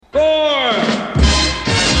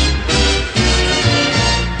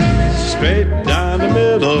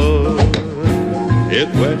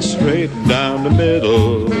went straight down the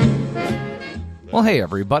middle. Well, hey,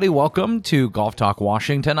 everybody. Welcome to Golf Talk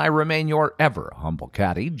Washington. I remain your ever humble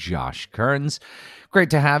caddy, Josh Kearns. Great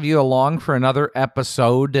to have you along for another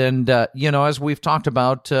episode. And, as we've talked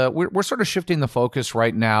about, we're sort of shifting the focus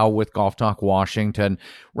right now with Golf Talk Washington.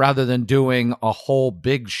 Rather than doing a whole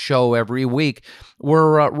big show every week,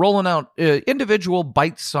 we're rolling out individual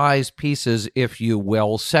bite-sized pieces, if you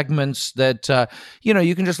will, segments that,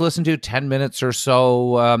 you can just listen to 10 minutes or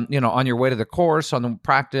so, on your way to the course, on the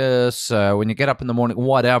practice, when you get up in the morning,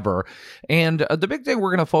 whatever. And the big thing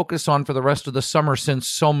we're going to focus on for the rest of the summer, since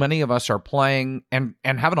so many of us are playing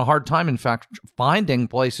and having a hard time, in fact, finding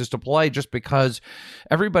places to play just because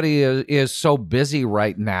everybody is so busy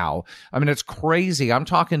right now. I mean, it's crazy. I'm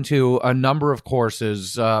talking to a number of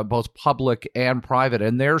courses, both public and private,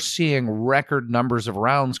 and they're seeing record numbers of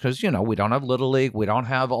rounds because, we don't have Little League. We don't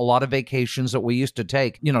have a lot of vacations that we used to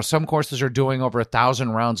take. Some courses are doing over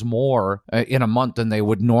 1,000 rounds more in a month than they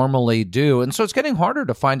would normally do. And so it's getting harder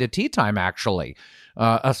to find a tee time, actually,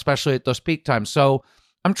 especially at those peak times. So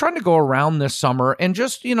I'm trying to go around this summer and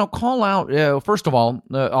just, call out, first of all,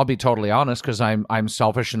 I'll be totally honest because I'm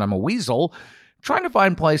selfish and I'm a weasel, trying to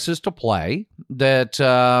find places to play that,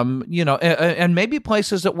 and maybe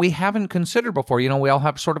places that we haven't considered before. We all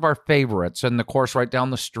have sort of our favorites and the course right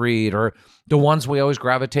down the street or the ones we always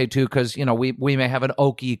gravitate to because, we may have an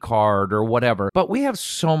Okie card or whatever. But we have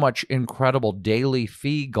so much incredible daily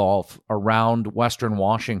fee golf around Western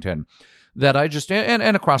Washington that I just,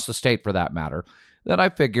 and across the state for that matter, that I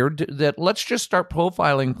figured that let's just start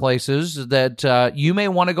profiling places that you may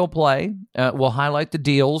want to go play. We'll highlight the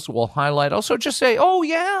deals. We'll highlight also just say, oh,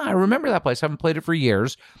 yeah, I remember that place. I haven't played it for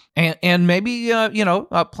years. And maybe,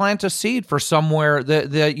 plant a seed for somewhere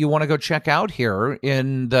that you want to go check out here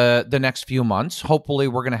in the next few months. Hopefully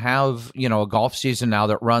we're going to have, a golf season now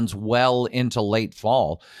that runs well into late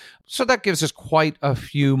fall. So that gives us quite a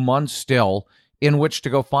few months still in which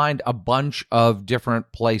to go find a bunch of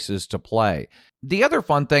different places to play. The other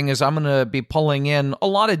fun thing is I'm going to be pulling in a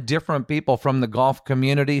lot of different people from the golf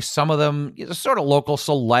community, some of them sort of local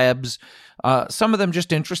celebs, some of them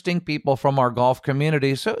just interesting people from our golf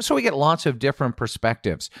community, so we get lots of different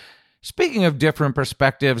perspectives. Speaking of different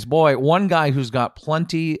perspectives, boy, one guy who's got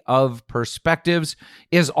plenty of perspectives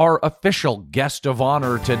is our official guest of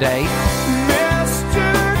honor today.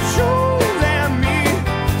 Mr. Jones and me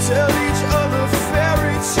tell each other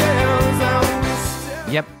fairy tales and we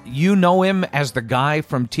still... Yep, you know him as the guy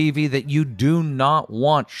from TV that you do not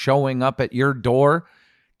want showing up at your door.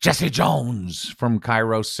 Jesse Jones from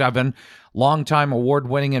KIRO 7, longtime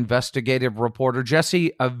award-winning investigative reporter.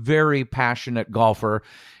 Jesse, a very passionate golfer.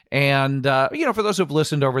 And, for those who've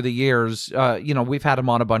listened over the years, we've had him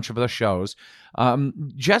on a bunch of the shows.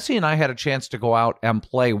 Jesse and I had a chance to go out and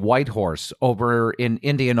play Whitehorse over in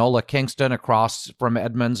Indianola, Kingston, across from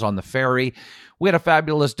Edmonds on the ferry. We had a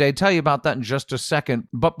fabulous day. Tell you about that in just a second.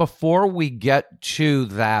 But before we get to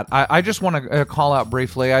that, I just want to call out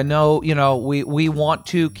briefly. I know, we want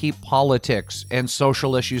to keep politics and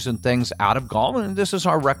social issues and things out of golf, and this is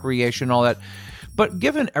our recreation, all that. But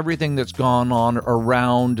given everything that's gone on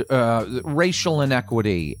around racial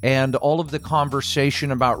inequity and all of the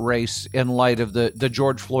conversation about race in light of the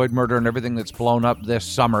George Floyd murder and everything that's blown up this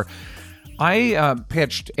summer, I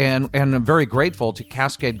pitched and I'm very grateful to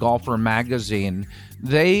Cascade Golfer magazine.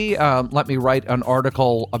 They let me write an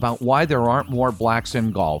article about why there aren't more blacks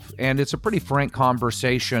in golf. And it's a pretty frank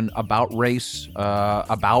conversation about race,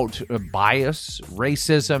 about bias,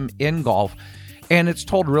 racism in golf. And it's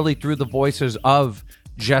told really through the voices of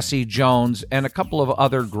Jesse Jones and a couple of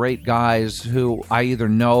other great guys who I either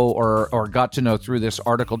know or got to know through this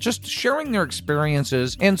article, just sharing their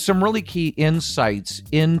experiences and some really key insights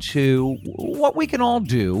into what we can all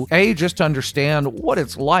do. Just to understand what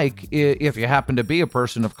it's like if you happen to be a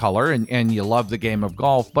person of color and you love the game of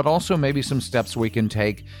golf, but also maybe some steps we can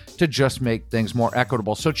take to just make things more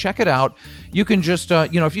equitable. So check it out. You can just,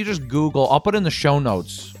 if you just Google, I'll put in the show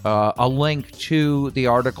notes a link to the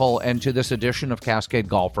article and to this edition of Cascade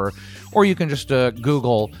Golfer, or you can just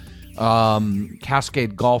Google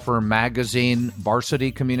Cascade Golfer magazine,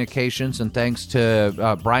 Varsity Communications, and thanks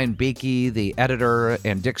to Brian Beakey, the editor,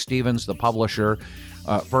 and Dick Stevens, the publisher,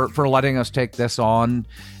 for letting us take this on.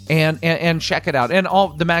 And check it out. And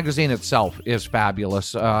the magazine itself is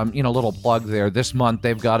fabulous. Little plug there. This month,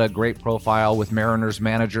 they've got a great profile with Mariners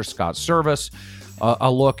manager Scott Service,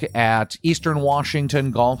 a look at Eastern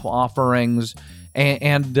Washington golf offerings,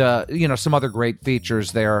 and some other great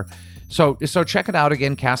features there. So check it out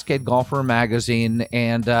again, Cascade Golfer Magazine,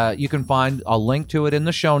 and you can find a link to it in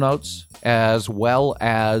the show notes, as well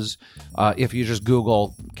as if you just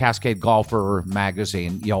Google Cascade Golfer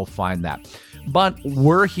Magazine, you'll find that. But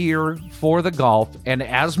we're here for the golf, and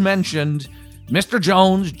as mentioned, Mr.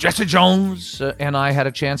 Jones, Jesse Jones, and I had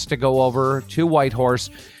a chance to go over to Whitehorse,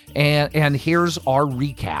 and here's our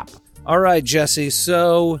recap. All right, Jesse.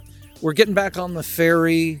 So we're getting back on the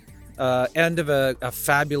ferry. End of a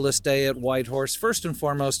fabulous day at Whitehorse. First and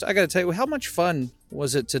foremost, I got to tell you, how much fun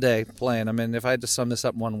was it today playing? I mean, if I had to sum this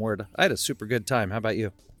up in one word, I had a super good time. How about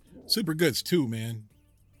you? Super goods too, man.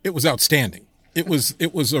 It was outstanding. It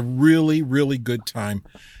was a really, really good time.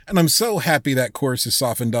 And I'm so happy that course is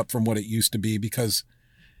softened up from what it used to be, because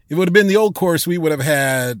if it would have been the old course, we would have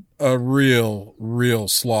had a real, real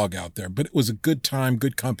slog out there. But it was a good time,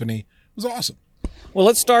 good company. It was awesome. Well,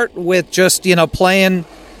 let's start with just, playing,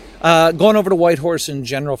 going over to Whitehorse in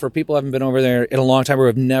general for people who haven't been over there in a long time or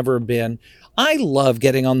have never been. I love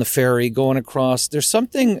getting on the ferry, going across. There's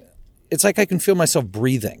something, it's like I can feel myself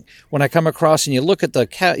breathing when I come across, and you look at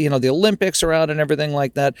the Olympics are out and everything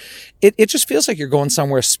like that. It just feels like you're going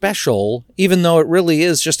somewhere special, even though it really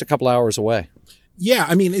is just a couple hours away. Yeah,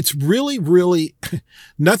 I mean, it's really, really,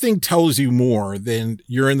 nothing tells you more than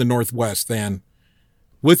you're in the Northwest than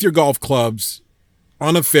with your golf clubs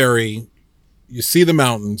on a ferry, you see the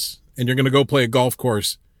mountains, and you're going to go play a golf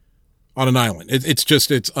course on an island.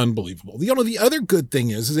 It's unbelievable. The other good thing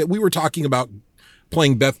is that we were talking about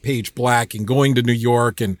playing Bethpage Black and going to New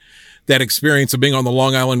York, and that experience of being on the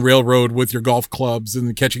Long Island Railroad with your golf clubs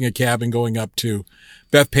and catching a cab and going up to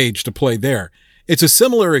Bethpage to play there. It's a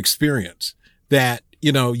similar experience that,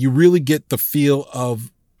 you really get the feel of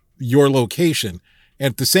your location,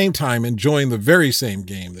 and at the same time enjoying the very same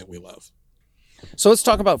game that we love. So let's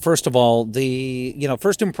talk about, first of all, the,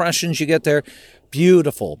 first impressions you get there.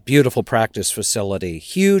 Beautiful, beautiful practice facility,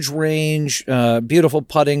 huge range, beautiful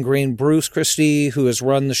putting green. Bruce Christie, who has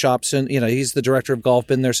run the shop since, he's the director of golf,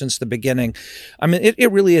 been there since the beginning. I mean,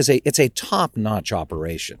 it really is it's a top-notch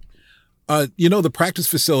operation. The practice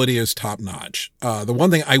facility is top-notch. The one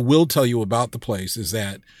thing I will tell you about the place is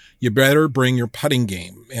that you better bring your putting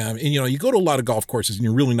game. And you go to a lot of golf courses and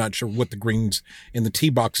you're really not sure what the greens and the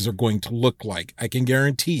tee boxes are going to look like. I can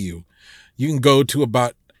guarantee you can go to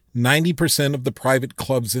about 90% of the private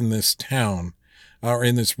clubs in this town or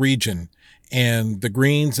in this region, and the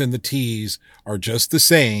greens and the tees are just the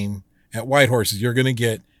same at Whitehorse as you're going to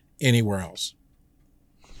get anywhere else.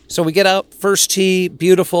 So we get out, first tee,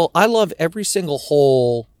 beautiful. I love every single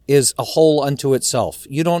hole is a hole unto itself.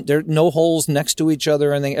 There are no holes next to each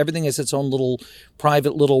other, and everything is its own little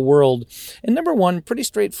private little world. And number one, pretty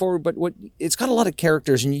straightforward, but it's got a lot of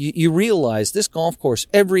characters, and you realize this golf course,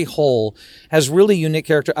 every hole has really unique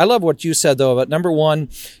character. I love what you said though about number one,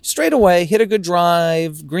 straight away, hit a good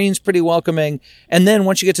drive, green's pretty welcoming, and then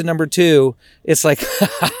once you get to number two, it's like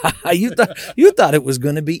you thought it was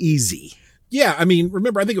going to be easy. Yeah, I mean,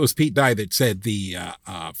 remember, I think it was Pete Dye that said the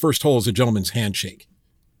first hole is a gentleman's handshake.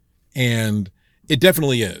 And it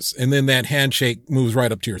definitely is. And then that handshake moves right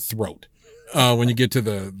up to your throat when you get to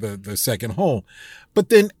the second hole. But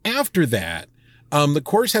then after that, the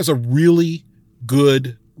course has a really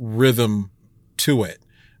good rhythm to it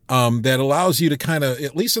that allows you to kind of,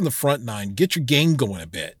 at least in the front nine, get your game going a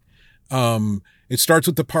bit. It starts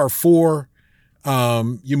with the par four.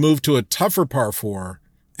 You move to a tougher par four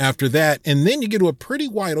after that, and then you get to a pretty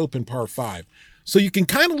wide open par five. So you can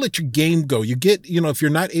kind of let your game go. You get, if you're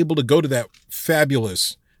not able to go to that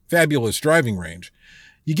fabulous, fabulous driving range,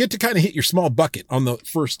 you get to kind of hit your small bucket on the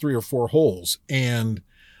first 3 or 4 holes. And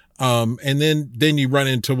then you run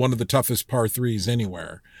into one of the toughest par threes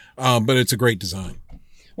anywhere. But it's a great design.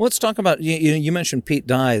 Well, let's talk about, you mentioned Pete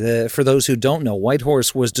Dye. For those who don't know,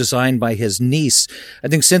 Whitehorse was designed by his niece. I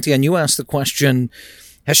think, Cynthia, and you asked the question,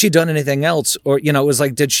 has she done anything else? Or, it was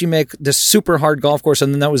like, did she make this super hard golf course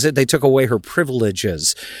and then that was it? They took away her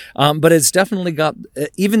privileges. But it's definitely got,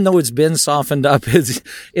 even though it's been softened up,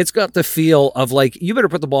 it's got the feel of like, you better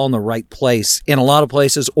put the ball in the right place in a lot of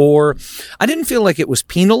places. Or I didn't feel like it was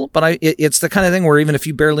penal, but it's the kind of thing where even if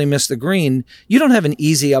you barely miss the green, you don't have an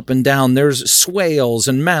easy up and down. There's swales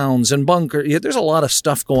and mounds and bunker. There's a lot of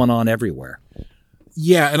stuff going on everywhere.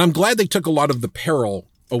 Yeah. And I'm glad they took a lot of the peril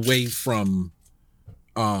away from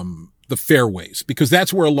the fairways, because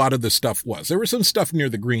that's where a lot of the stuff was. There was some stuff near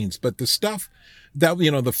the greens, but the stuff that,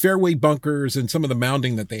 the fairway bunkers and some of the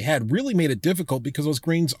mounding that they had really made it difficult, because those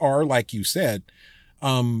greens are, like you said,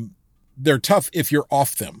 they're tough if you're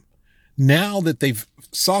off them. Now that they've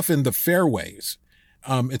softened the fairways,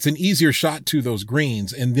 it's an easier shot to those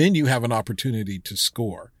greens, and then you have an opportunity to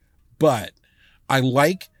score. But I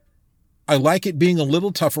like I like it being a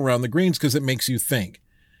little tough around the greens because it makes you think.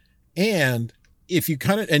 And if you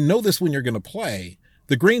and know this when you're going to play,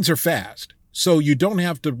 the greens are fast. So you don't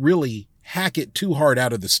have to really hack it too hard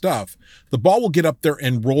out of the stuff. The ball will get up there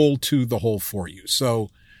and roll to the hole for you. So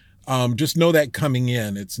just know that coming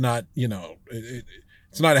in, it's not,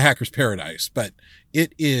 it's not a hacker's paradise, but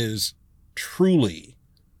it is truly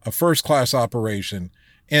a first-class operation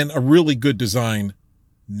and a really good design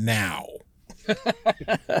now.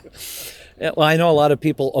 Well, I know a lot of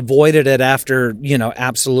people avoided it after,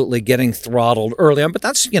 absolutely getting throttled early on, but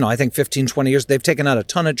that's, I think 15, 20 years. They've taken out a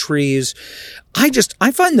ton of trees. I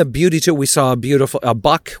find the beauty too. We saw a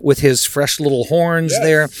buck with his fresh little horns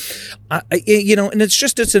there. And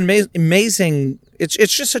it's amazing.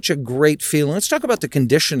 It's just such a great feeling. Let's talk about the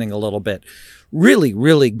conditioning a little bit. Really,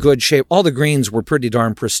 really good shape. All the greens were pretty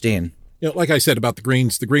darn pristine. Like I said about the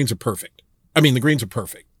greens are perfect. I mean, the greens are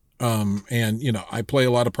perfect. I play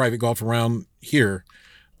a lot of private golf around here,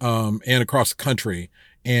 and across the country,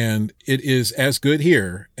 and it is as good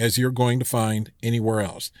here as you're going to find anywhere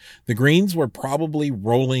else. The greens were probably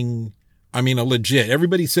rolling. I mean, a legit,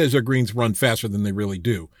 everybody says their greens run faster than they really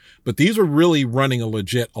do, but these are really running a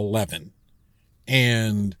legit 11.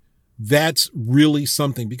 And that's really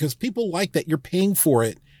something because people like that. You're paying for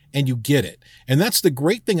it and you get it. And that's the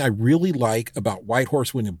great thing I really like about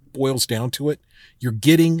Whitehorse when it boils down to it. You're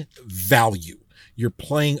getting value. You're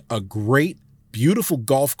playing a great, beautiful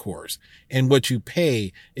golf course. And what you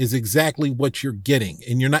pay is exactly what you're getting.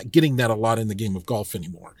 And you're not getting that a lot in the game of golf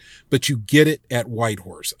anymore, but you get it at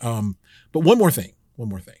Whitehorse. But one more thing.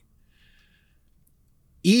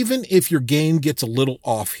 Even if your game gets a little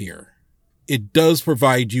off here, it does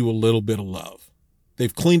provide you a little bit of love.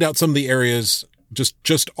 They've cleaned out some of the areas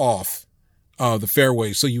just off the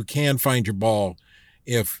fairway, so you can find your ball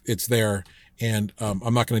if it's there. And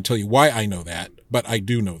I'm not going to tell you why I know that, but I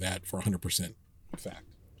do know that for 100% fact.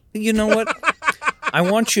 You know what? I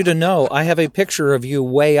want you to know I have a picture of you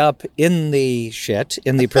way up in the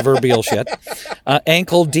proverbial shit,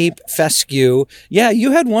 ankle deep fescue. Yeah,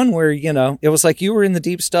 you had one where, it was like you were in the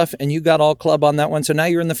deep stuff and you got all club on that one. So now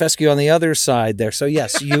you're in the fescue on the other side there. So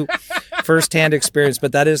yes, you firsthand experience,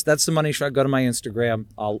 but that's the money shot. Go to my Instagram.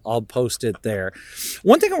 I'll post it there.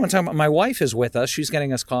 One thing I want to talk about, my wife is with us. She's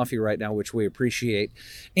getting us coffee right now, which we appreciate.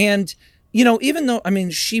 And even though,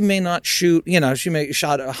 she may not shoot, she may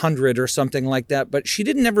shot 100 or something like that, but she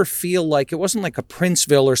didn't ever feel like, it wasn't like a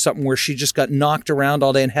Princeville or something where she just got knocked around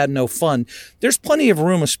all day and had no fun. There's plenty of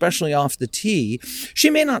room, especially off the tee. She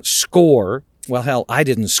may not score. Well, hell, I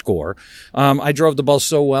didn't score. I drove the ball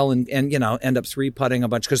so well and end up 3-putting a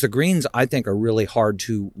bunch because the greens, I think, are really hard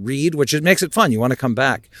to read, which makes it fun. You want to come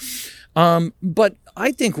back. But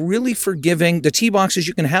I think really forgiving. The tee boxes,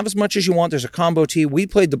 you can have as much as you want. There's a combo tee. We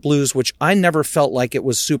played the blues, which I never felt like it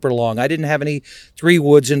was super long. I didn't have any 3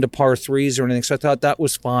 woods into par 3s or anything, so I thought that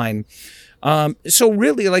was fine. So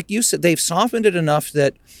really, like you said, they've softened it enough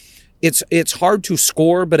that it's hard to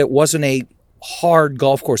score, but it wasn't a hard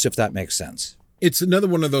golf course, if that makes sense. It's another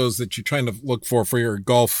one of those that you're trying to look for your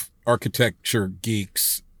golf architecture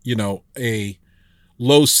geeks, a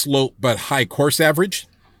low slope but high course average.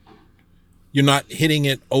 You're not hitting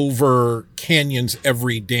it over canyons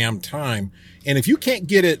every damn time. And if you can't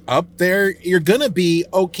get it up there, you're going to be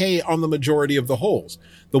okay on the majority of the holes.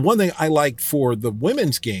 The one thing I like for the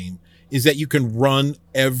women's game is that you can run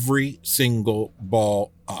every single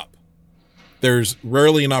ball up. There's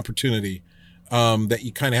rarely an opportunity that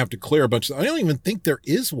you kind of have to clear a bunch of. I don't even think there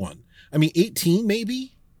is one. 18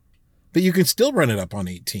 maybe, but you can still run it up on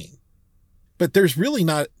 18. But there's really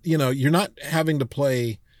not, you're not having to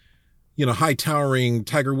play, high towering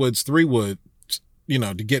Tiger Woods 3-wood,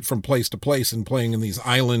 to get from place to place and playing in these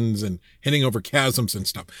islands and hitting over chasms and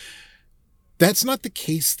stuff. That's not the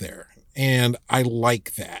case there. And I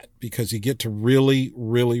like that because you get to really,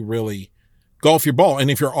 really, really golf your ball.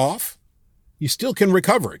 And if you're off, you still can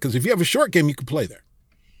recover it. Because if you have a short game, you can play there.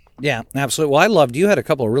 Yeah, absolutely. Well, you had a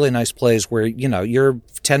couple of really nice plays where, you're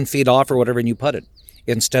 10 feet off or whatever and you putted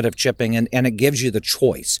instead of chipping. And it gives you the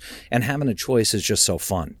choice. And having a choice is just so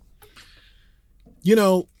fun.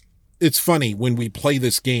 It's funny when we play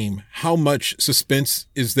this game, how much suspense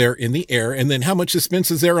is there in the air and then how much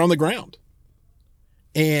suspense is there on the ground.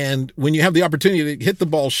 And when you have the opportunity to hit the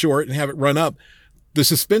ball short and have it run up, the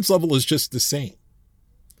suspense level is just the same,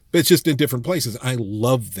 but it's just in different places. I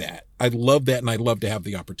love that. And I love to have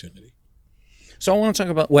the opportunity. So I want to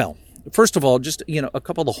talk about, First of all, just, a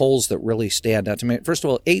couple of the holes that really stand out to me. First of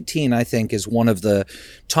all, 18, I think, is one of the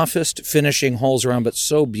toughest finishing holes around, but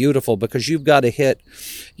so beautiful because you've got to hit,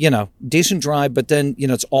 decent drive, but then,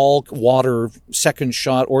 it's all water, second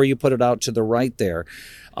shot, or you put it out to the right there.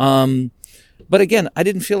 But again, I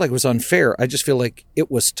didn't feel like it was unfair. I just feel like it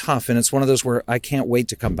was tough, and it's one of those where I can't wait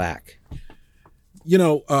to come back.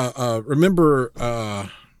 Remember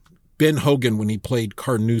Ben Hogan when he played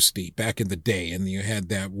Carnoustie back in the day, and you had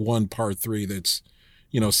that one par 3 that's,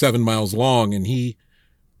 7 miles long, and he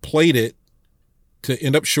played it to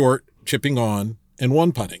end up short, chipping on, and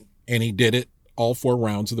one putting, and he did it all 4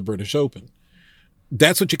 rounds of the British Open.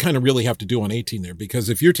 That's what you kind of really have to do on 18 there, because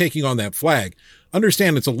if you're taking on that flag,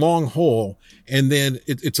 understand it's a long hole, and then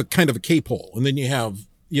it's a kind of a cape hole, and then you have,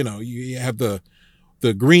 you have the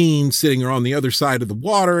green sitting on the other side of the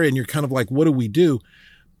water, and you're kind of like, what do we do?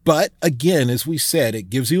 But again, as we said, it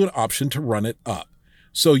gives you an option to run it up,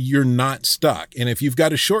 so you're not stuck. And if you've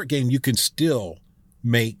got a short game, you can still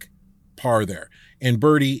make par there. And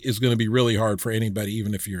birdie is going to be really hard for anybody,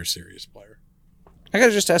 even if you're a serious player. I got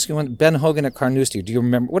to just ask you, when Ben Hogan at Carnoustie, do you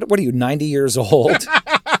remember, what are you, 90 years old?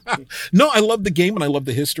 No, I love the game and I love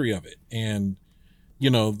the history of it. And,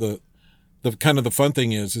 the kind of the fun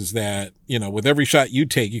thing is that, with every shot you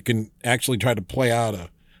take, you can actually try to play out a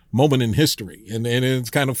moment in history, and it's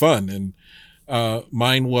kind of fun. And,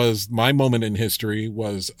 my moment in history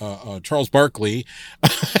was, Charles Barkley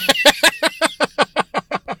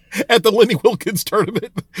at the Lenny Wilkins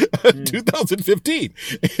tournament, 2015.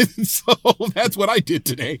 And so that's what I did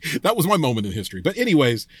today. That was my moment in history. But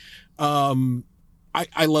anyways,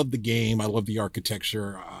 I love the game. I love the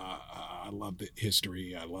architecture. I love the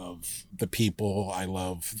history. I love the people. I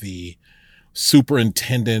love the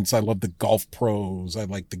superintendents. I love the golf pros. I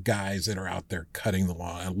like the guys that are out there cutting the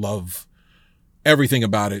lawn. I love everything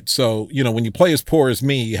about it. So, when you play as poor as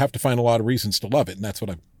me, you have to find a lot of reasons to love it. And that's what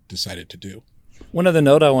I've decided to do. One other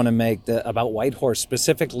note I want to make about Whitehorse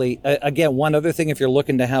specifically, again, one other thing, if you're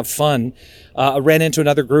looking to have fun, I ran into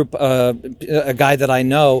another group, a guy that I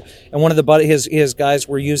know, and one of his guys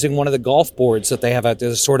were using one of the golf boards that they have out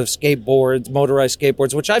there, sort of skateboards, motorized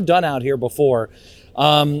skateboards, which I've done out here before.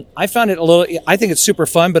 I found it I think it's super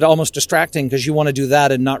fun, but almost distracting because you want to do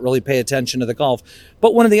that and not really pay attention to the golf.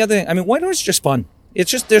 But one of the other things, Whitehorse is just fun. It's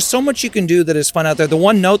just, there's so much you can do that is fun out there. The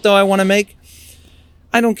one note, though, I want to make,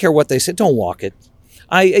 I don't care what they say. Don't walk it.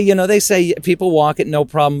 They say people walk it, no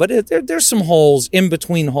problem. But there's some holes, in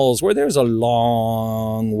between holes, where there's a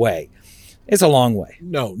long way. It's a long way.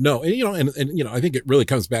 No. And I think it really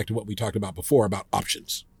comes back to what we talked about before about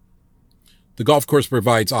options. The golf course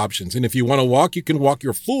provides options. And if you want to walk, you can walk.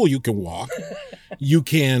 You're a fool, you can walk. You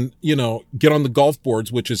can, get on the golf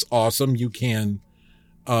boards, which is awesome. You can,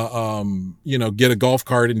 get a golf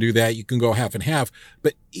cart and do that. You can go half and half.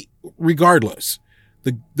 But regardless,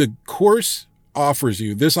 the course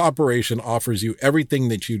this operation offers you everything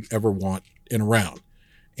that you'd ever want in a round.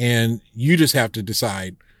 And you just have to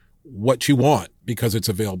decide what you want because it's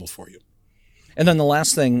available for you. And then the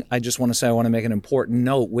last thing I just want to say, I want to make an important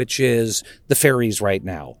note, which is the ferries right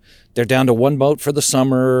now. They're down to one boat for the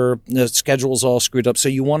summer. The schedule's all screwed up. So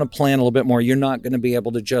you want to plan a little bit more. You're not going to be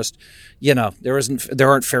able to just, there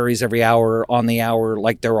aren't ferries every hour on the hour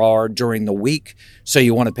like there are during the week. So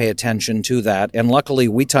you want to pay attention to that. And luckily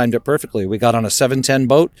we timed it perfectly. We got on a 7:10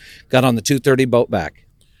 boat, got on the 2:30 boat back.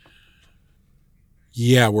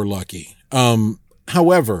 Yeah, we're lucky.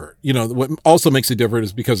 However, what also makes it different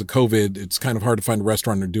is because of COVID, it's kind of hard to find a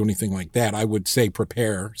restaurant or do anything like that. I would say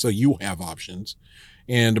prepare so you have options,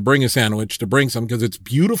 and to bring a sandwich, to bring some, because it's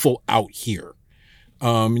beautiful out here.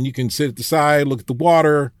 And you can sit at the side, look at the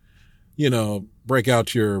water, break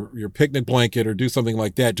out your picnic blanket or do something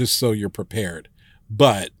like that just so you're prepared.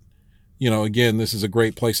 But, again, this is a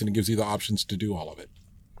great place and it gives you the options to do all of it.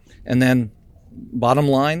 And then bottom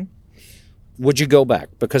line, would you go back?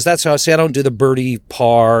 Because that's how I say I don't do the birdie,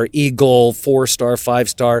 par, eagle, 4-star,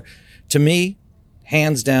 5-star. To me,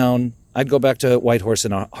 hands down, I'd go back to Whitehorse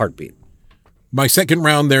in a heartbeat. My second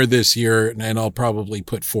round there this year, and I'll probably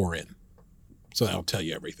put 4 in. So that'll tell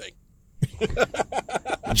you everything.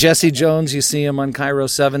 Jesse Jones, you see him on Cairo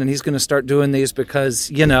 7, and he's going to start doing these because,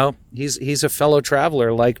 he's a fellow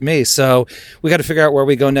traveler like me. So we got to figure out where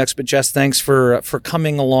we go next. But Jess, thanks for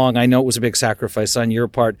coming along. I know it was a big sacrifice on your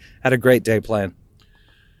part. Had a great day playing.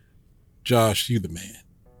 Josh, you the man.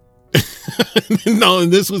 No,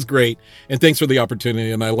 and this was great. And thanks for the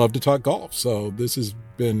opportunity. And I love to talk golf. So this has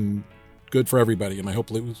been good for everybody. And I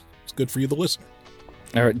hope it was good for you, the listener.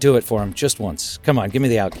 All right, do it for him just once. Come on, give me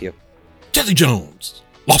the out cue. Jesse Jones,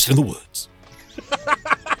 lost in the woods.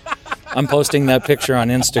 I'm posting that picture on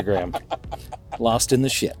Instagram. lost in the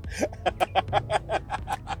shit.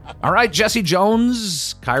 All right, Jesse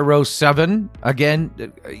Jones, Cairo 7.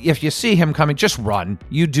 Again, if you see him coming, just run.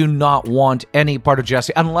 You do not want any part of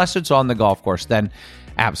Jesse, unless it's on the golf course, then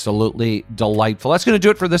absolutely delightful. That's going to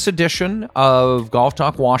do it for this edition of Golf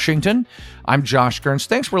Talk Washington. I'm Josh Kearns.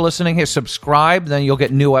 Thanks for listening. Hey, subscribe, then you'll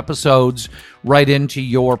get new episodes right into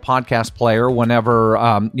your podcast player whenever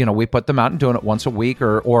we put them out, and doing it once a week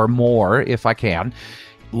or more if I can.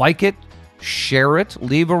 Like it, share it,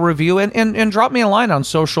 leave a review, and drop me a line on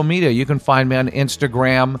social media. You can find me on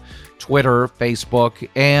Instagram, Twitter, Facebook,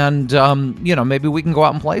 and maybe we can go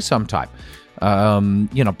out and play sometime.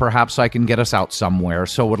 Perhaps I can get us out somewhere.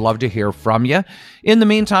 So would love to hear from you. In the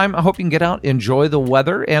meantime, I hope you can get out, enjoy the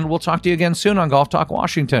weather, and we'll talk to you again soon on Golf Talk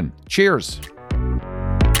Washington. Cheers.